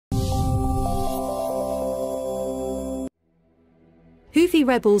Houthi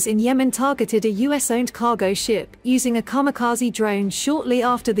rebels in Yemen targeted a US-owned cargo ship using a kamikaze drone shortly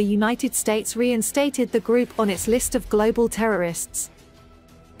after the United States reinstated the group on its list of global terrorists.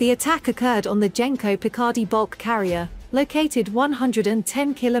 The attack occurred on the Genco Picardy bulk carrier, located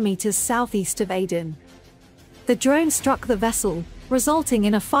 110 kilometers southeast of Aden. The drone struck the vessel, resulting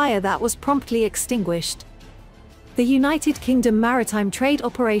in a fire that was promptly extinguished. The United Kingdom Maritime Trade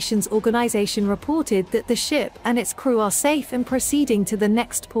Operations Organization reported that the ship and its crew are safe and proceeding to the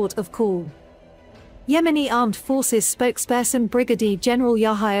next port of call. Yemeni Armed Forces spokesperson Brigadier General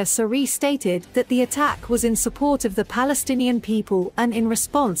Yahya Saree stated that the attack was in support of the Palestinian people and in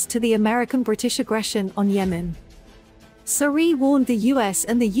response to the American-British aggression on Yemen. Saree warned the US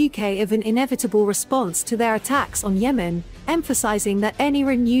and the UK of an inevitable response to their attacks on Yemen, emphasizing that any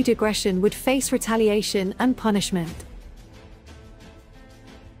renewed aggression would face retaliation and punishment.